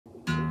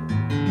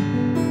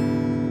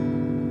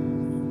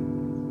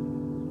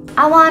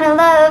I wanna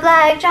love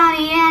like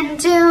Johnny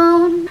and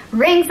June,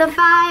 rings of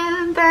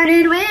fire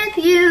burning with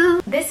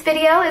you. This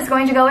video is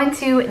going to go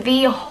into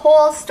the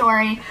whole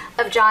story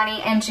of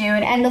Johnny and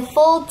June and the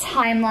full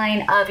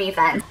timeline of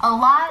events. A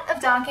lot of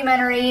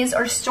documentaries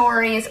or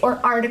stories or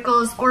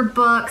articles or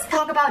books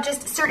talk about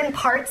just certain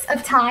parts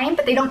of time,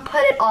 but they don't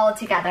put it all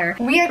together.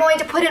 We are going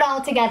to put it all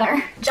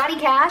together. Johnny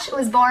Cash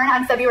was born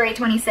on February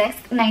 26,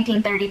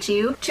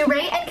 1932, to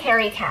Ray and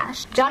Carrie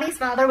Cash. Johnny's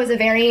father was a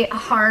very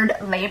hard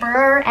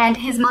laborer, and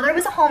his mother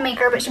was a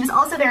homemaker, but she was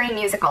also very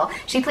musical.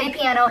 She played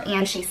piano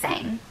and she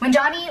sang. When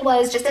Johnny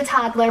was just a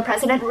toddler,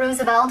 President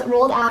Roosevelt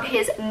rolled out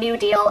his New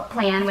Deal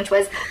plan, which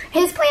was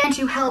his plan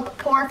to help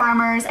poor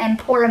farmers and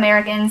poor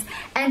Americans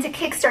and to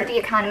kickstart the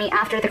economy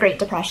after the Great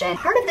Depression.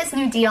 Part of this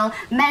New Deal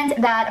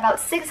meant that about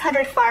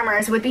 600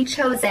 farmers would be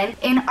chosen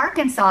in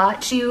Arkansas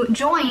to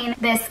join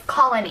this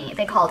colony,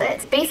 they called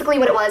it. Basically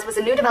what it was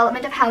a new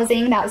development of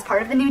housing that was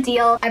part of the New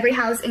Deal. Every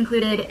house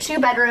included 2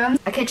 bedrooms,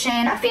 a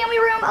kitchen, a family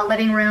room, a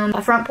living room,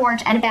 a front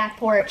porch, and a back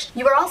porch.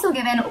 You were also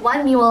given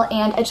 1 mule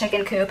and a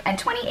chicken coop and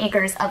 20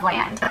 acres of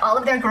land. All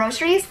of their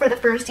groceries for the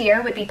first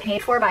year would be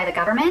paid for by the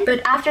government,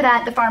 but after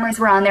that the farmers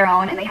were on their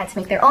own and they had to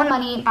make their own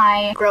money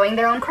by growing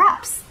their own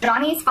crops.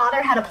 Johnny's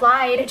father had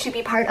applied to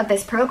be part of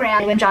this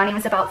program when Johnny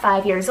was about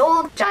 5 years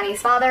old.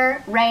 Johnny's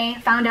father, Ray,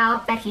 found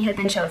out that he had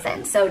been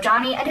chosen. So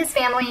Johnny and his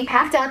family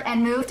packed up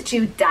and moved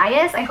to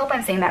Dyess, I hope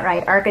I'm saying that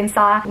right,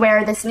 Arkansas,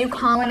 where this new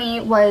colony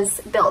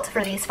was built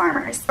for these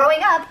farmers.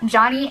 Growing up,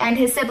 Johnny and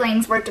his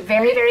siblings worked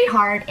very, very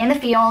hard in the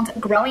field,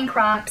 growing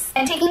crops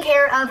and taking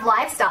care of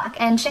livestock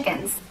and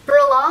chickens. For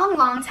a long,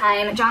 long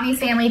time, Johnny's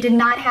family did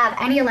not have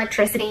any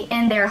electricity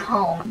in their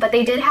home, but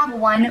they did have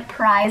one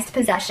prized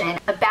possession,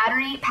 a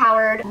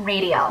battery-powered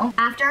radio.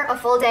 After a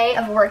full day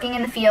of working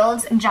in the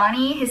fields,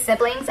 Johnny, his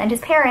siblings, and his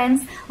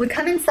parents would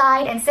come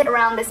inside and sit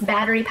around this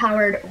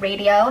battery-powered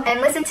radio and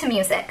listen to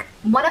music.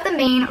 One of the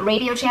main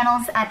radio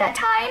channels at that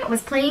time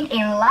was playing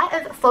a lot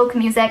of folk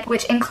music,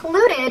 which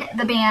included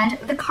the band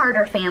The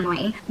Carter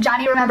Family.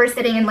 Johnny remembers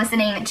sitting and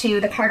listening to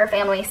the Carter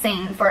Family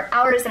sing for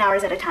hours and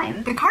hours at a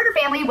time. The Carter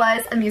Family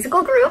was a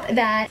musical group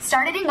that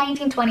started in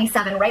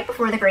 1927, right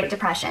before the Great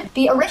Depression.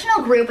 The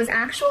original group was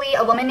actually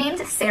a woman named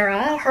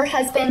Sarah, her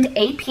husband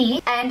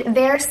AP, and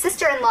their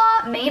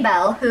sister-in-law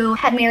Maybelle, who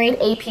had married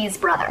AP's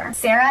brother.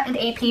 Sarah and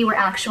AP were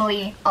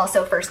actually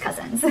also first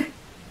cousins.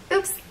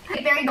 Oops.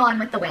 Very Gone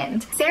with the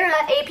Wind. Sarah,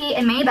 AP,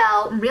 and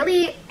Maybelle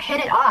really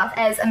hit it off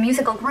as a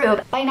musical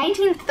group. By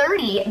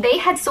 1930, they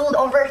had sold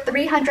over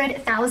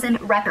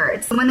 300,000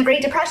 records. When the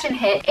Great Depression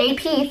hit,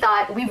 AP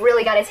thought, we've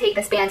really got to take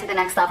this band to the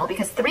next level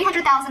because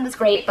 300,000 was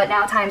great, but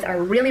now times are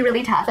really,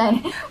 really tough,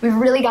 and we've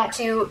really got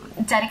to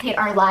dedicate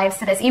our lives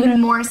to this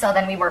even more so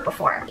than we were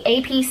before.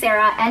 AP,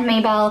 Sarah, and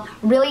Maybelle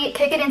really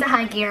kick it into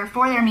high gear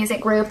for their music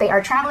group. They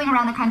are traveling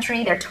around the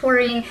country, they're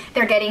touring,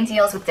 they're getting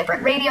deals with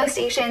different radio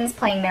stations,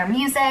 playing their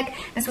music.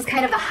 This was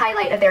kind of the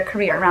highlight of their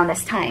career around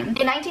this time.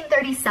 In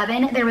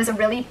 1937, there was a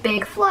really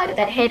big flood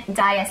that hit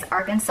Dyess,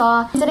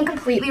 Arkansas. It didn't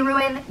completely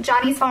ruin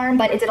Johnny's farm,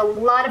 but it did a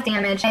lot of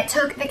damage. It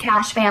took the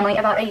Cash family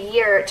about a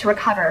year to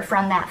recover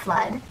from that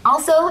flood.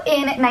 Also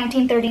in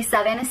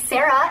 1937,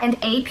 Sarah and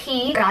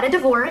AP got a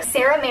divorce.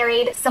 Sarah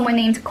married someone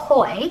named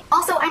Coy.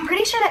 Also, I'm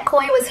pretty sure that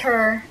Coy was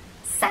her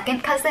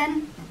second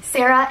cousin.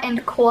 Sarah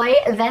and Coy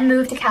then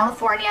moved to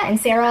California, and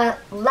Sarah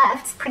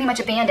left, pretty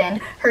much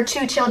abandoned, her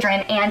 2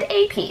 children and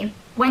AP.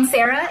 When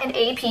Sarah and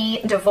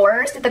AP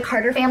divorced, the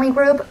Carter family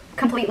group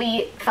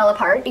completely fell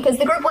apart because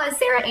the group was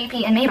Sarah, AP,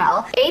 and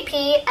Maybelle. AP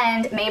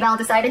and Maybelle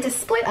decided to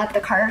split up the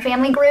Carter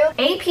family group.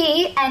 AP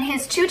and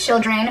his 2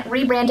 children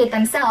rebranded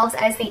themselves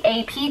as the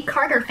AP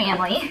Carter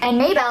family, and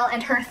Maybelle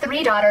and her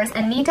 3 daughters,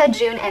 Anita,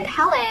 June, and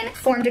Helen,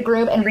 formed a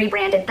group and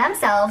rebranded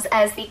themselves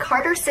as the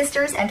Carter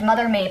Sisters and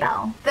Mother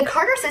Maybelle. The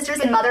Carter Sisters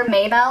and Mother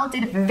Maybelle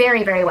did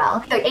very, very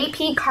well. The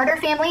AP Carter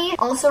family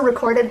also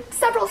recorded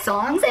several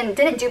songs and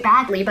didn't do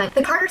badly, but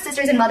the Carter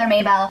Sisters and Mother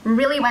Maybelle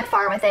really went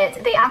far with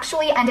it. They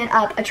actually ended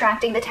up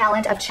attracting the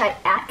talent of Chet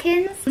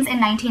Atkins in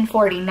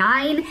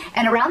 1949,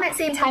 and around that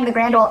same time the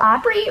Grand Ole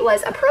Opry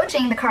was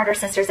approaching the Carter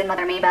Sisters and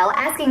Mother Maybelle,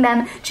 asking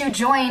them to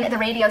join the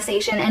radio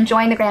station and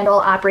join the Grand Ole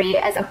Opry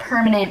as a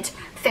permanent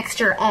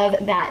fixture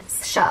of that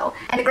show.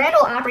 And the Grand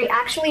Ole Opry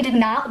actually did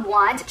not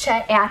want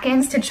Chet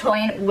Atkins to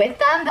join with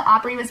them. The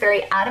Opry was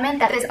very adamant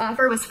that this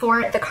offer was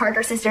for the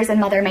Carter Sisters and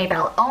Mother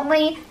Maybelle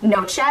only,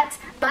 no Chet,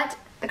 but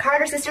the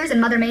Carter Sisters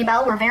and Mother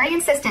Maybelle were very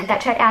insistent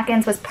that Chet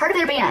Atkins was part of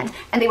their band,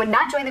 and they would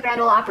not join the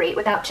Grand Ole Opry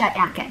without Chet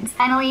Atkins.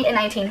 Finally, in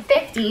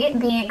 1950,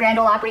 the Grand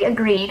Ole Opry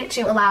agreed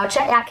to allow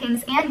Chet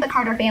Atkins and the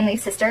Carter family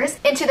sisters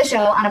into the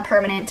show on a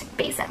permanent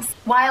basis.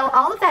 While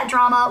all of that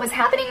drama was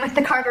happening with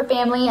the Carter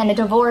family and the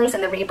divorce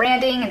and the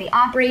rebranding and the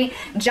Opry,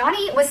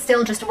 Johnny was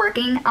still just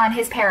working on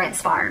his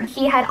parents' farm.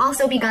 He had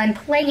also begun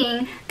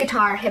playing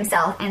guitar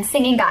himself and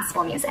singing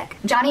gospel music.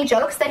 Johnny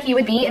jokes that he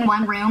would be in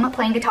one room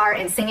playing guitar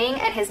and singing,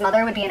 and his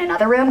mother would be in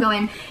another room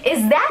going,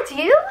 "Is that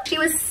you?" She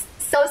was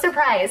so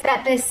surprised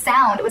that this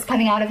sound was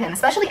coming out of him,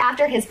 especially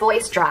after his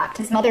voice dropped.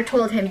 His mother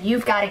told him,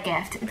 "You've got a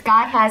gift.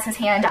 God has his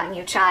hand on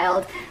you,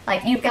 child.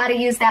 Like, you've got to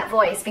use that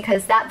voice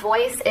because that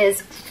voice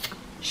is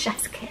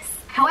chef's kiss.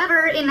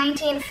 However, in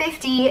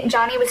 1950,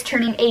 Johnny was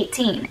turning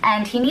 18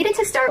 and he needed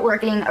to start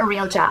working a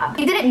real job.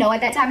 He didn't know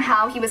at that time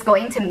how he was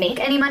going to make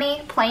any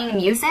money playing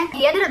music.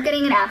 He ended up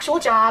getting an actual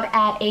job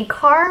at a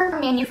car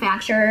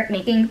manufacturer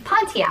making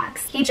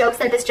Pontiacs. He jokes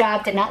that this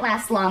job did not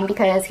last long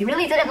because he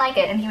really didn't like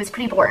it and he was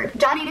pretty bored.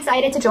 Johnny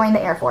decided to join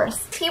the Air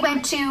Force. He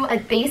went to a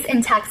base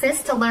in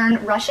Texas to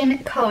learn Russian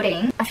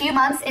coding. A few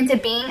months into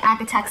being at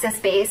the Texas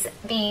base,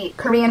 the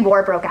Korean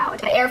War broke out.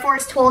 The Air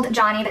Force told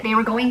Johnny that they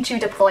were going to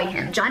deploy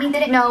him. Johnny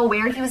didn't know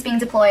where he was being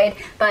deployed,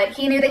 but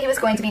he knew that he was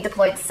going to be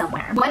deployed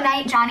somewhere. One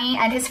night, Johnny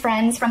and his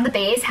friends from the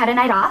base had a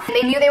night off.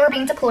 They knew they were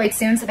being deployed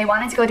soon, so they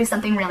wanted to go do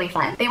something really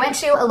fun. They went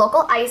to a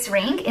local ice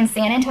rink in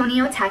San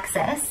Antonio,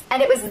 Texas,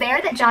 and it was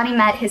there that Johnny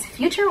met his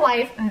future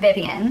wife,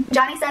 Vivian.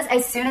 Johnny says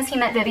as soon as he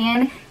met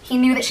Vivian, he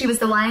knew that she was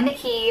the one.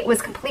 He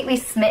was completely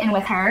smitten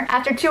with her.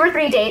 After 2 or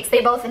 3 dates, they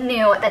both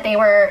knew that they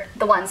were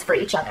the ones for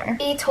each other.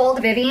 He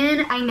told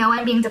Vivian, I know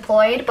I'm being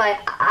deployed, but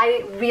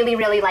I really,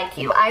 really like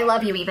you. I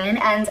love you even,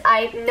 and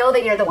I know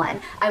that you're the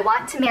one. I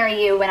want to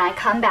marry you when I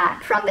come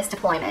back from this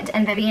deployment.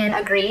 And Vivian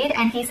agreed,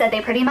 and he said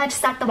they pretty much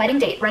set the wedding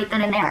date right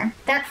then and there.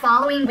 That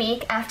following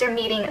week, after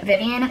meeting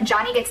Vivian,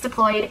 Johnny gets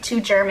deployed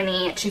to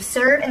Germany to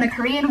serve in the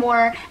Korean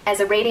War as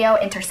a radio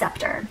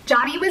interceptor.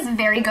 Johnny was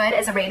very good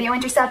as a radio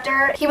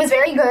interceptor. He was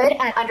very good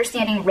at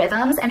understanding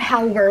rhythms and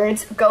how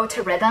words go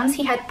to rhythms.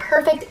 He had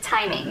perfect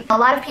timing. A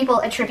lot of people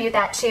attribute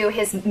that to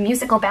his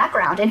musical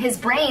background and his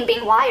brain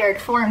being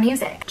wired for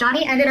music.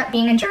 Johnny ended up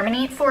being in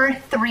Germany for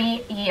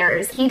 3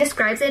 years. He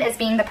describes it as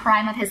being the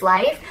prime of his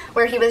life,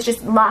 where he was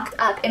just locked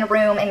up in a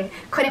room and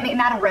couldn't make,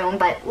 not a room,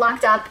 but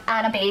locked up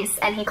at a base,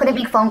 and he couldn't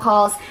make phone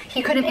calls.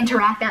 He couldn't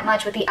interact that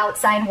much with the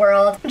outside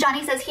world.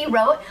 Johnny says he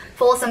wrote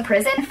Folsom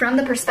Prison from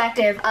the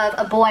perspective of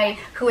a boy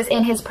who was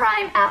in his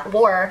prime at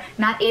war,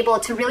 not able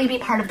to really be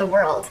part of the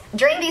world.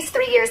 During these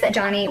 3 years that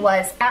Johnny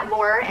was at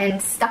war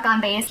and stuck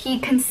on base, he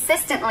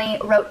consistently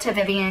wrote to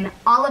Vivian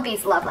all of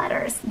these love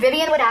letters.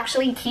 Vivian would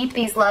actually keep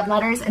these love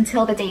letters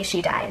until the day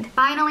she died.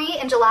 Finally,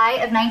 in July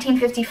of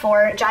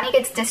 1954, Johnny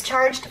gets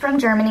discharged from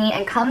Germany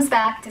and comes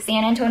back to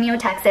San Antonio,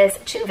 Texas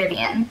to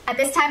Vivian. At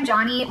this time,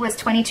 Johnny was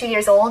 22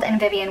 years old and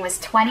Vivian was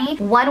 20.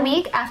 1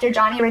 week after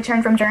Johnny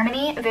returned from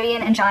Germany,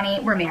 Vivian and Johnny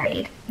were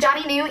married.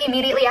 Johnny knew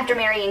immediately after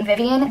marrying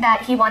Vivian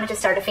that he wanted to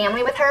start a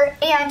family with her,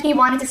 and he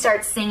wanted to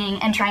start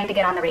singing and trying to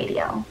get on the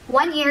radio.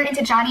 1 year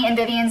into Johnny and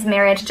Vivian's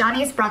marriage,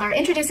 Johnny's brother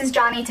introduces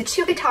Johnny to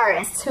 2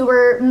 guitarists who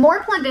were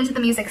more plugged into the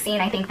music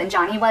scene, I think, than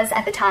Johnny was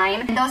at the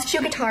time. And those 2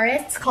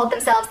 guitarists called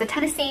themselves the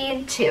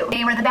Tennessee Two.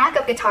 They were the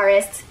backup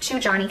guitarists to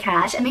Johnny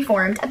Cash, and they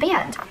formed a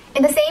band.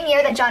 In the same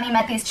year that Johnny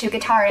met these 2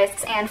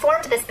 guitarists and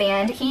formed this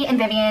band, he and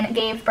Vivian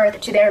gave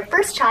birth to their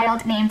first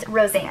child named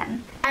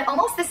Roseanne. At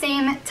almost the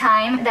same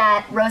time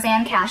that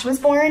Roseanne Cash was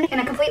born, in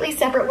a completely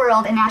separate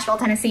world in Nashville,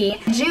 Tennessee,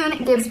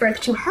 June gives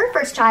birth to her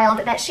first child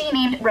that she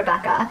named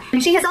Rebecca.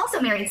 And she has also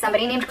married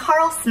somebody named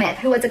Carl Smith,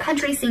 who was a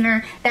country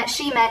singer that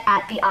she met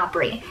at the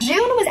Opry. June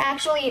was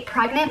actually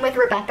pregnant with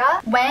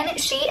Rebecca when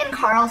she and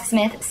Carl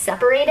Smith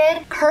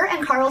separated. Her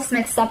and Carl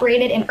Smith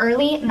separated in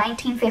early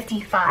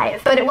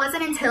 1955, but it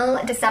wasn't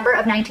until December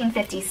of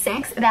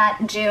 1956 that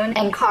June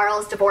and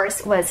Carl's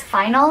divorce was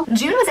final.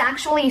 June was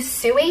actually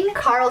suing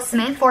Carl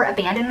Smith for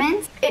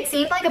abandonment. It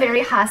seemed like a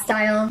very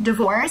hostile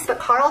divorce, but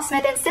Carl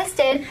Smith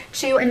insisted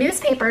to a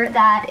newspaper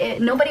that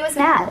nobody was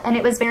mad, and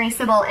it was very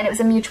civil, and it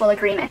was a mutual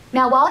agreement.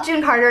 Now, while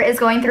June Carter is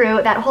going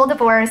through that whole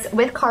divorce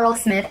with Carl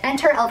Smith,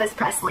 enter Elvis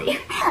Presley.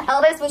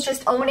 Elvis was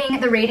just owning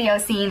the radio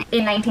scene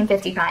in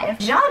 1955.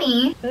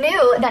 Johnny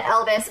knew that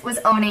Elvis was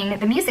owning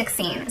the music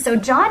scene, so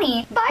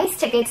Johnny buys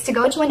tickets to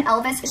go to an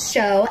Elvis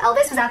show.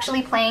 Elvis was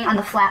actually playing on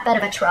the flatbed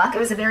of a truck. It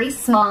was a very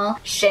small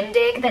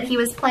shindig that he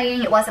was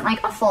playing. It wasn't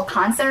like a full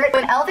concert.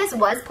 When Elvis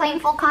was playing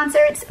full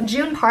concerts,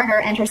 June Carter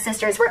and her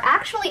sisters were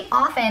actually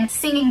often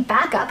singing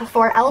backup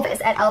for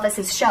Elvis at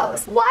Elvis's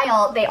shows,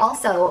 while they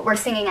also were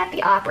singing at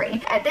the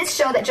Opry. At this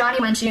show that Johnny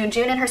went to,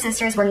 June and her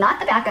sisters were not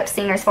the backup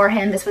singers for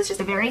him. This was just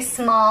a very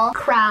small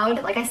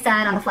crowd, like I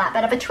said, on the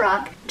flatbed of a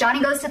truck.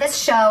 Johnny goes to this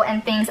show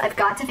and thinks, I've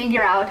got to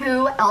figure out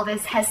who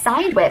Elvis has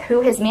signed with,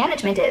 who his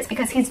management is,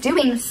 because he's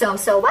doing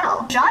so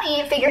well.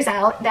 Johnny figures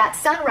out that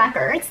Sun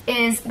Records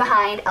is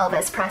behind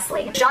Elvis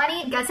Presley.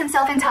 Johnny gets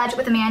himself in touch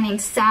with a man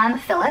named Sam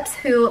Phillips,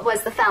 who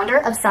was the founder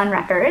of Sun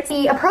Records.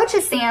 He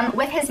approaches Sam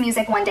with his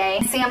music one day.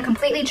 Sam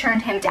completely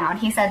turned him down.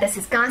 He said, this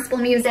is gospel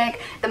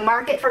music. The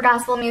market for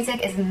gospel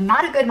music is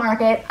not a good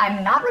market.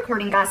 I'm not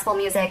recording gospel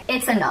music.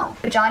 It's a no.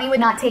 But Johnny would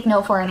not take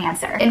no for an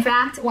answer. In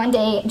fact, one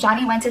day,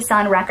 Johnny went to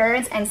Sun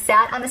Records and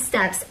sat on the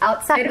steps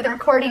outside of the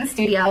recording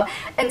studio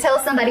until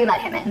somebody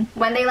let him in.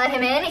 When they let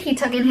him in, he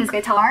took in his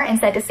guitar and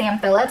said to Sam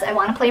Phillips, I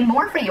want to play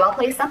more for you. I'll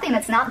play something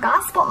that's not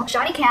gospel.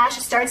 Johnny Cash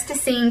starts to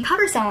sing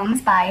cover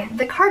songs by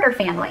the Carter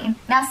family.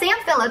 Now, Sam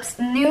Phillips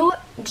knew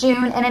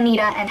June and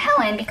Anita and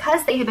Helen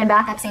because they had been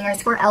backup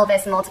singers for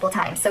Elvis multiple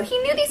times. So he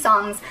knew these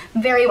songs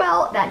very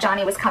well that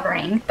Johnny was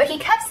covering. But he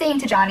kept saying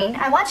to Johnny,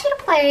 I want you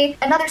to play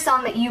another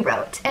song that you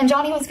wrote. And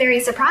Johnny was very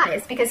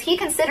surprised because he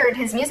considered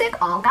his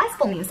music all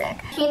gospel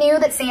music. He knew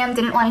that Sam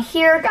didn't want to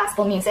hear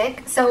gospel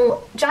music,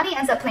 so Johnny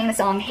ends up playing the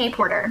song Hey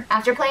Porter.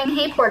 After playing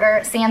Hey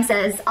Porter, Sam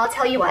says, I'll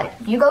tell you what,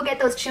 you go get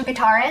those two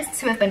guitarists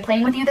who have been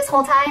playing with you this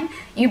whole time,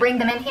 you bring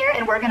them in here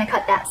and we're gonna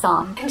cut that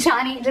song. And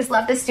Johnny just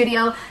left the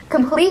studio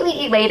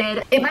completely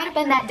elated. It might have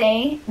been that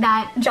day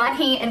that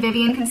Johnny and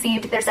Vivian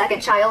conceived their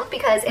second child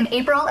because in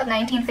April of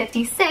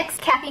 1956,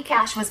 Kathy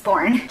Cash was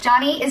born.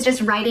 Johnny is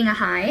just riding a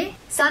high.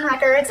 Sun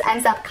Records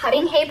ends up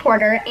cutting Hey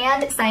Porter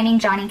and signing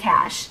Johnny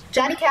Cash.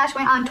 Johnny Cash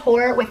went on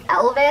tour with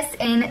Elvis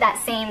in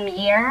that same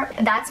year.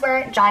 That's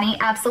where Johnny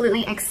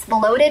absolutely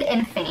exploded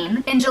in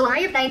fame. In July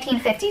of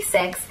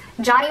 1956,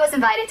 Johnny was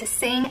invited to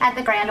sing at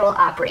the Grand Ole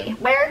Opry,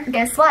 where,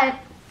 guess what?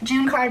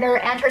 June Carter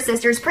and her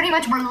sisters pretty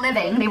much were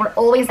living. They were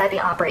always at the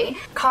Opry.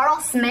 Carl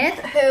Smith,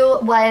 who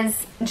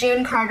was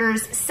June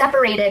Carter's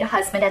separated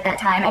husband at that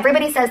time.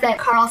 Everybody says that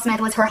Carl Smith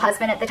was her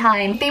husband at the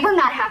time. They were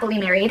not happily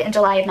married in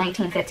July of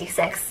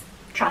 1956.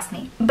 Trust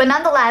me. But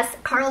nonetheless,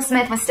 Carl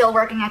Smith was still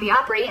working at the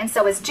Opry, and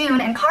so was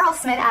June, and Carl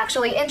Smith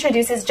actually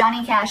introduces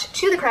Johnny Cash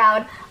to the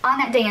crowd on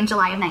that day in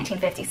July of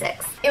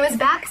 1956. It was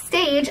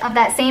backstage of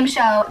that same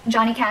show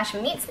Johnny Cash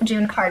meets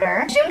June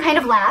Carter. June kind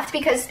of laughed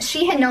because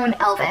she had known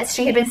Elvis.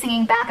 She had been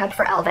singing backup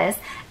for Elvis.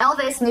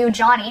 Elvis knew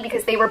Johnny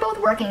because they were both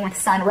working with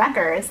Sun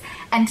Records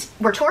and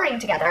were touring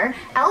together.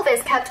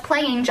 Elvis kept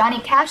playing Johnny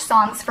Cash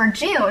songs for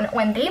June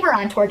when they were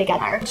on tour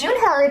together. June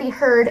had already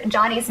heard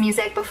Johnny's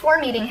music before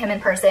meeting him in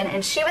person,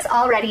 and she was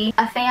already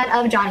a fan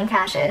of Johnny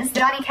Cash's.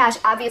 Johnny Cash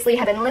obviously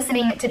had been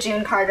listening to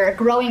June Carter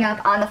growing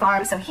up on the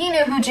farm, so he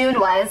knew who June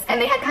was,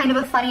 and they had kind of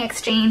a funny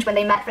exchange when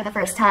they met for the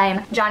first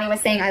time. Johnny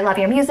was saying, I love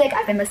your music,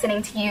 I've been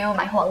listening to you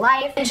my whole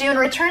life. And June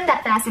returned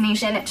that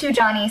fascination to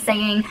Johnny,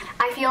 saying,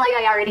 I feel like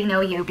I already know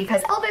you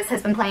because Elvis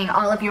has been playing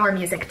all of your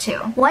music too.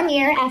 1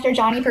 year after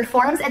Johnny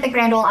performs at the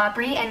Grand Ole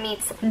Opry and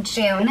meets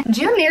June,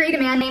 June married a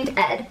man named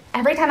Ed.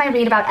 Every time I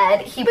read about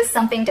Ed, he was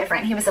something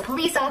different. He was a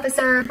police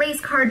officer,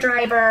 race car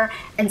driver,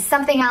 and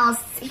something else.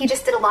 He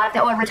just did a lot of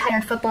that. Oh, a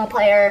retired football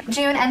player.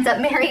 June ends up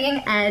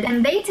marrying Ed,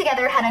 and they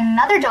together had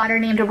another daughter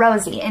named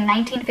Rosie in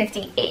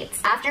 1958.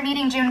 After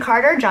meeting June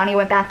Carter, Johnny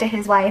went back to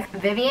his wife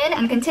Vivian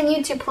and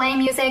continued to play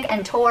music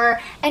and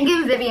tour and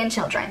give Vivian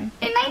children.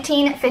 In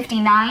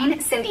 1959,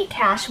 Cindy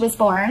Cash was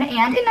born,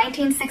 and in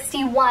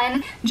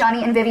 1961,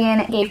 Johnny and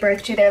Vivian gave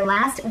birth to their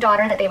last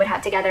daughter that they would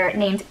have together,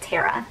 named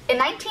Tara. In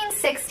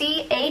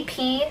 1960,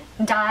 AP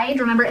died.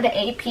 Remember the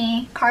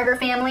AP Carter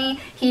family?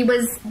 He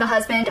was the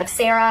husband of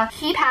Sarah.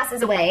 He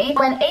passes away.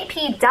 When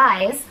AP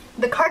dies,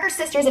 the Carter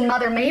sisters and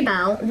mother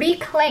Maybelle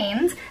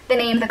reclaimed the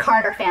name The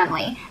Carter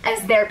Family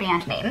as their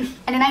band name.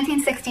 And in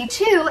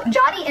 1962,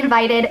 Johnny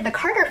invited the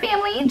Carter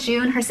family,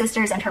 June, her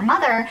sisters, and her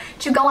mother,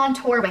 to go on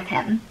tour with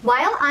him.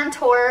 While on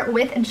tour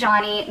with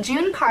Johnny,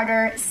 June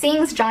Carter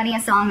sings Johnny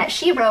a song that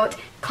she wrote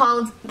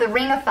called The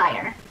Ring of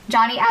Fire.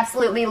 Johnny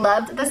absolutely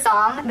loved the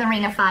song, The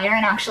Ring of Fire,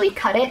 and actually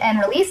cut it and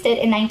released it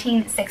in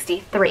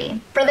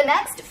 1963. For the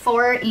next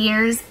 4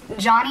 years,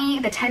 Johnny,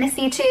 the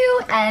Tennessee Two,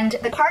 and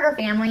the Carter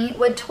family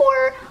would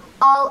tour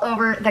all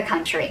over the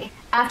country.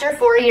 After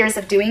 4 years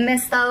of doing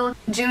this though,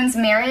 June's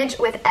marriage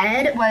with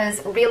Ed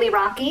was really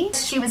rocky.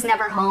 She was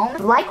never home.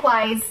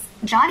 Likewise,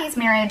 Johnny's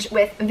marriage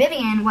with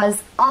Vivian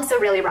was also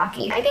really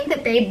rocky. I think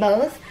that they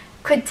both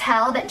could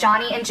tell that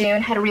Johnny and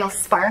June had a real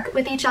spark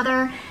with each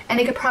other, and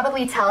they could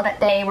probably tell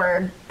that they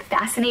were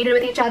fascinated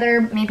with each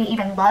other, maybe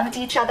even loved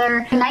each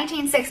other. In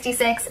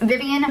 1966,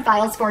 Vivian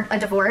files for a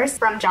divorce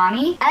from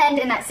Johnny, and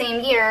in that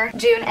same year,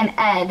 June and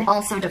Ed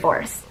also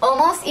divorced.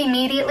 Almost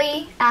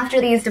immediately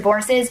after these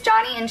divorces,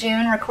 Johnny and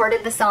June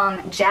recorded the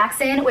song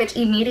Jackson, which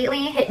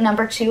immediately hit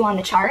 #2 on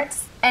the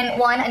charts and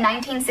won a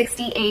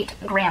 1968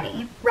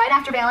 Grammy. Right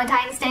after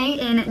Valentine's Day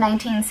in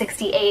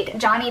 1968,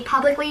 Johnny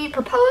publicly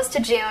proposed to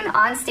June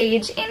on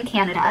stage in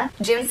Canada.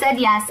 June said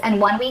yes, and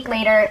 1 week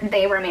later,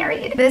 they were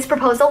married. This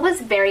proposal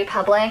was very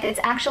public. It's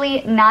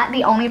actually not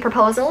the only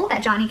proposal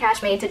that Johnny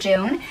Cash made to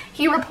June.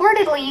 He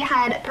reportedly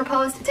had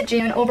proposed to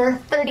June over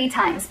 30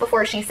 times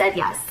before she said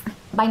yes.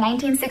 By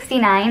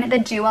 1969, the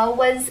duo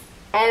was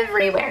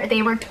everywhere.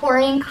 They were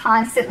touring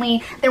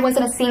constantly. There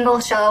wasn't a single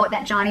show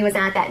that Johnny was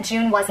at that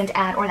June wasn't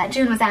at, or that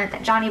June was at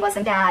that Johnny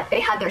wasn't at. They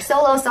had their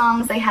solo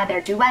songs, they had their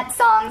duet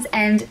songs,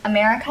 and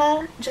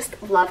America just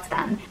loved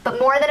them. But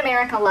more than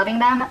America loving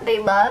them, they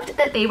loved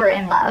that they were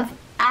in love.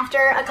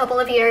 After a couple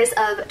of years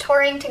of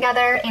touring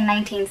together in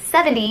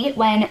 1970,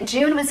 when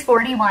June was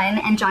 41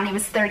 and Johnny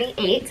was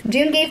 38,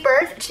 June gave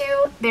birth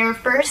to their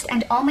first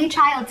and only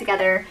child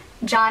together,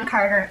 John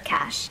Carter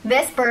Cash.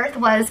 This birth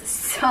was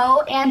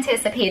so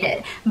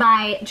anticipated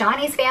by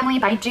Johnny's family,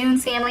 by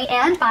June's family,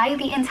 and by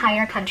the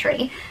entire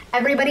country.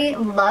 Everybody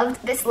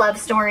loved this love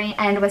story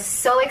and was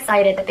so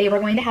excited that they were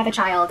going to have a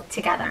child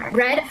together.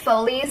 Red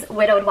Foley's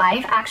widowed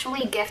wife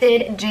actually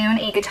gifted June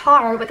a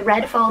guitar with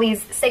Red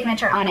Foley's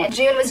signature on it.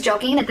 June was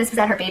joking that this was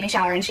at her baby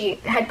shower and she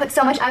had put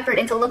so much effort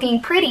into looking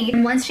pretty,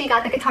 and once she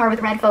got the guitar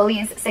with Red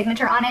Foley's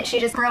signature on it,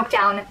 she just broke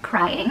down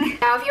crying.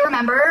 Now, if you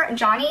remember,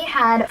 Johnny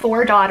had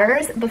 4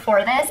 daughters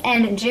before this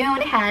and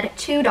June had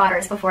 2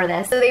 daughters before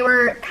this, so they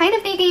were kind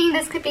of thinking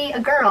this could be a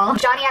girl.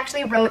 Johnny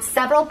actually wrote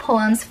several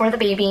poems for the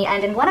baby,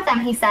 and in one of them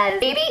he said,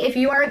 "Baby, if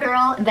you are a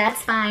girl,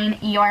 that's fine,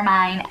 you're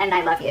mine, and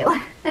I love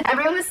you."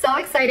 Everyone was so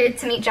excited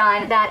to meet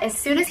John that as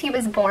soon as he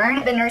was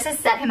born, the nurses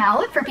set him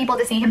out for people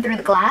to see him through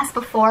the glass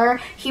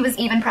before he was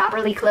even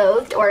properly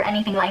clothed or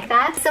anything like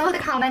that. Some of the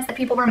comments that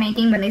people were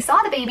making when they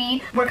saw the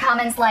baby were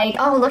comments like,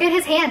 "Oh, look at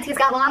his hands, he's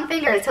got long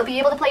fingers, he'll be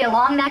able to play a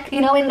long neck, you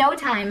know, in no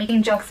time,"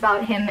 making jokes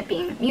about him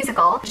being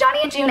musical. Johnny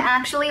and June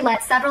actually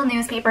let several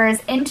newspapers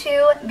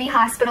into the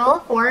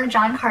hospital for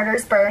John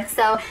Carter's birth,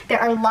 so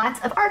there are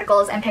lots of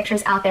articles and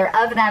pictures out there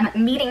of them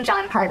meeting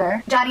John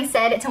Carter. Johnny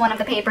said to one of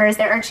the papers,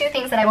 "There are 2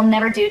 things that I will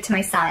never do to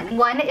my son.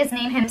 One is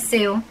name him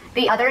Sue.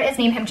 The other is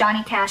name him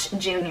Johnny Cash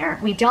Jr.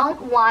 We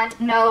don't want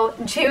no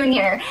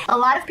Junior." A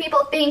lot of people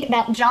think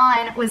that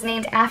John was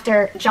named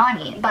after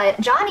Johnny,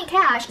 but Johnny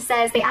Cash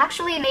says they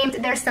actually named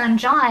their son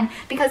John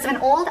because of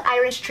an old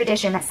Irish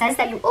tradition that says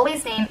that you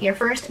always name your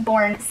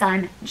firstborn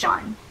son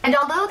John. And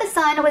although the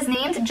son was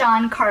named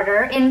John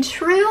Carter, in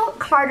true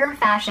Carter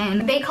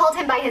fashion, they called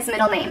him by his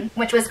middle name,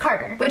 which was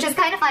Carter, which is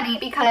kind of funny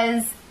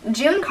because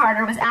June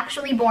Carter was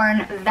actually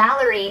born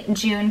Valerie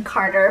June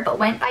Carter, but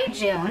went by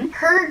June.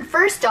 Her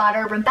first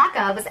daughter,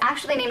 Rebecca, was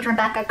actually named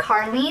Rebecca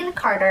Carleen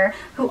Carter,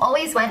 who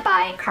always went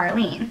by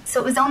Carleen.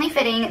 So it was only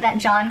fitting that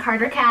John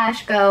Carter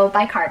Cash go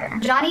by Carter.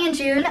 Johnny and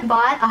June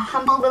bought a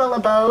humble little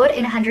abode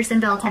in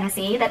Hendersonville,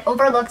 Tennessee that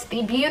overlooked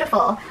the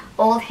beautiful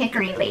Old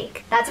Hickory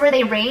Lake. That's where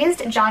they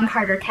raised John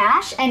Carter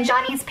Cash, and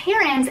Johnny's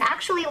parents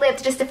actually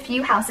lived just a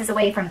few houses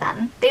away from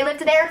them. They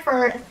lived there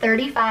for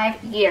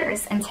 35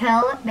 years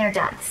until their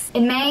deaths.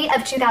 In May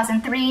of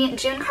 2003,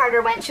 June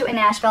Carter went to a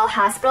Nashville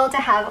hospital to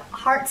have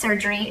heart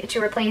surgery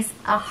to replace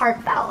a heart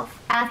valve.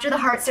 After the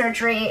heart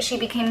surgery, she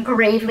became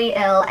gravely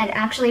ill and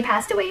actually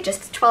passed away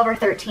just 12 or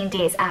 13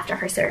 days after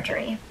her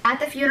surgery. At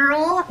the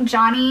funeral,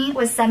 Johnny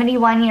was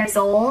 71 years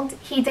old.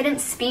 He didn't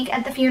speak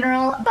at the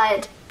funeral,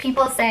 but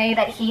people say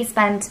that he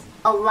spent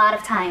a lot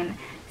of time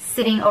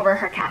sitting over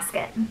her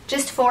casket.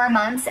 Just 4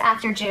 months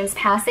after June's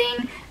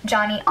passing,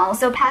 Johnny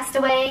also passed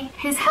away.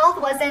 His health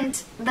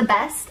wasn't the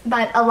best,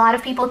 but a lot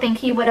of people think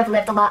he would have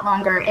lived a lot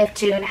longer if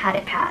June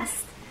hadn't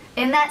passed.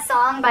 In that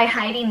song by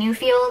Heidi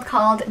Newfield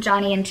called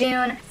Johnny and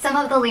June, some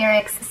of the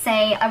lyrics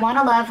say, "I want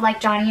to love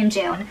like Johnny and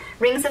June,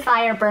 rings of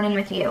fire burning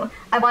with you.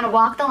 I want to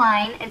walk the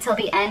line until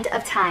the end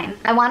of time.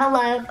 I want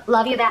to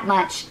love you that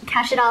much,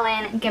 cash it all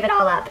in, give it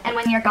all up, and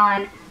when you're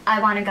gone, I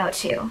want to go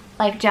too,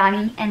 like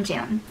Johnny and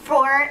June."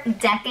 For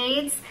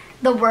decades,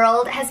 the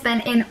world has been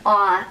in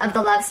awe of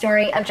the love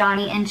story of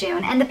Johnny and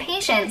June and the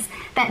patience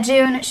that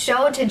June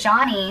showed to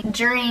Johnny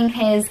during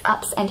his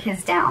ups and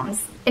his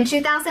downs. In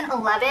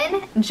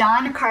 2011,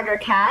 John Carter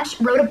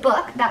Cash wrote a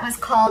book that was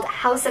called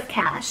House of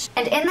Cash.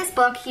 And in this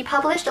book, he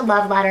published a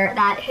love letter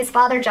that his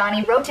father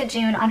Johnny wrote to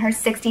June on her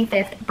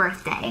 65th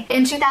birthday.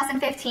 In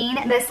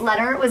 2015, this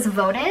letter was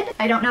voted,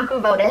 I don't know who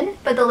voted,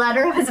 but the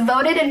letter was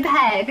voted and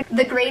pegged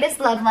the greatest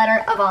love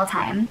letter of all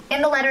time.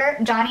 In the letter,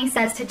 Johnny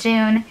says to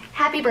June,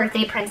 "Happy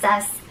birthday,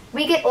 princess.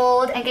 We get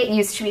old and get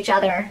used to each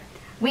other.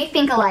 We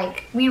think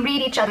alike. We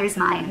read each other's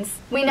minds.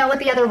 We know what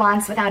the other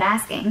wants without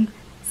asking.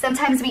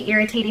 Sometimes we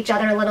irritate each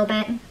other a little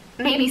bit,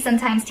 maybe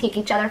sometimes take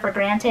each other for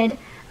granted,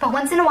 but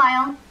once in a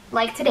while,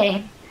 like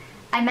today,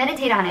 I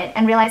meditate on it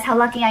and realize how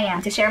lucky I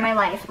am to share my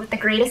life with the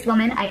greatest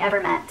woman I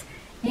ever met.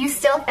 You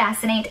still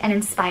fascinate and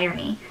inspire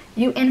me.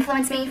 You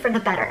influence me for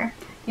the better.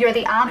 You're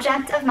the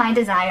object of my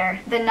desire,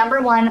 the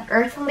 #1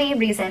 earthly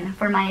reason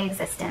for my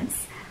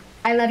existence.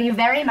 I love you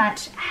very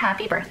much.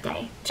 Happy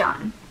birthday,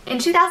 John." In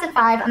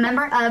 2005, a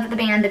member of the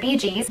band The Bee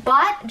Gees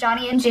bought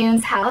Johnny and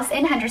June's house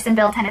in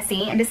Hendersonville,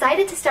 Tennessee, and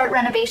decided to start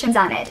renovations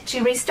on it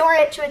to restore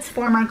it to its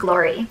former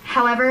glory.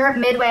 However,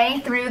 midway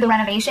through the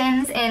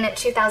renovations in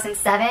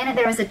 2007,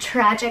 there was a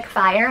tragic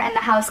fire and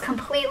the house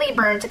completely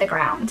burned to the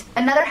ground.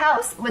 Another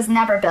house was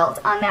never built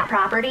on that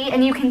property,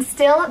 and you can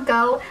still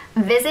go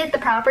visit the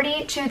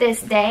property to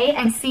this day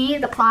and see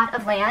the plot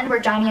of land where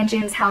Johnny and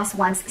June's house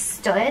once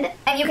stood.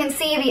 And you can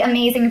see the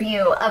amazing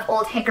view of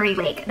Old Hickory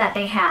Lake that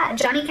they had.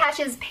 Johnny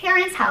Cash's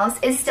parents' house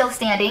is still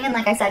standing, and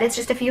like I said, it's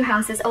just a few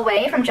houses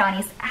away from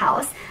Johnny's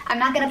house. I'm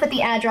not going to put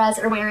the address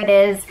or where it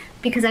is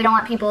because I don't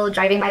want people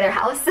driving by their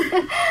house.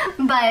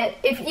 But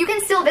if you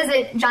can still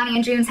visit Johnny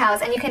and June's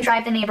house and you can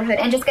drive the neighborhood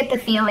and just get the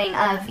feeling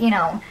of, you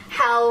know,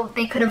 how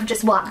they could have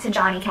just walked to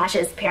Johnny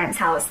Cash's parents'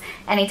 house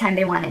anytime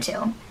they wanted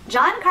to.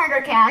 John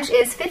Carter Cash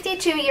is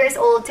 52 years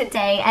old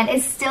today and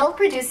is still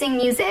producing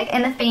music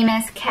in the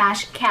famous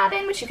Cash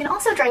Cabin, which you can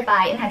also drive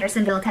by in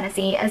Hendersonville,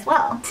 Tennessee as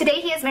well.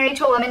 Today he is married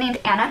to a woman named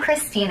Anna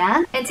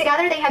Christina, and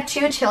together they have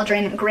 2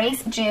 children,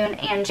 Grace June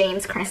and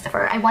James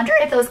Christopher. I wonder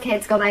if those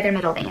kids go by their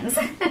middle names.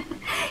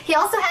 He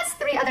also has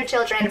 3 other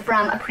children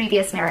from a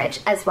previous marriage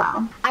as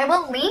well. I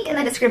will link in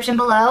the description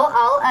below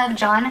all of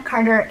John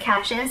Carter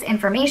Cash's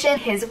information,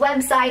 his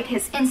website,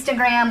 his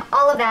Instagram,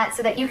 all of that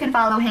so that you can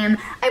follow him.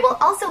 I will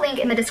also link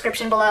in the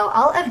description below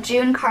all of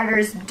June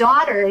Carter's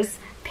daughters'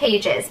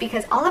 pages,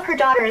 because all of her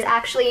daughters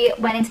actually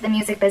went into the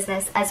music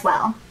business as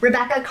well.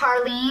 Rebecca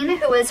Carleen,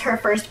 who was her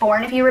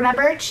firstborn, if you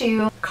remember,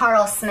 to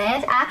Carl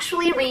Smith,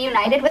 actually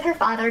reunited with her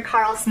father,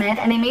 Carl Smith,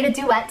 and they made a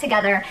duet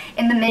together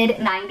in the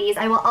mid-90s.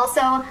 I will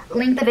also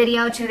link the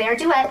video to their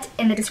duet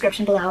in the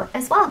description below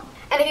as well.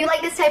 And if you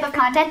like this type of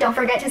content, don't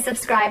forget to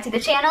subscribe to the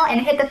channel and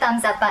hit the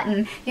thumbs up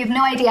button. You have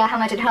no idea how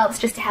much it helps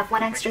just to have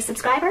 1 extra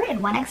subscriber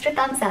and 1 extra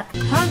thumbs up.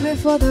 Hungry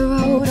for the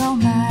road all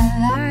my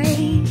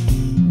life,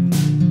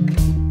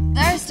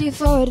 thirsty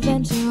for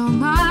adventure all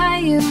my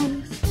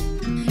youth,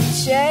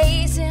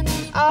 chasing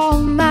all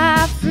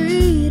my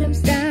freedoms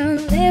down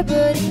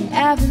Liberty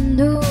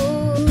Avenue.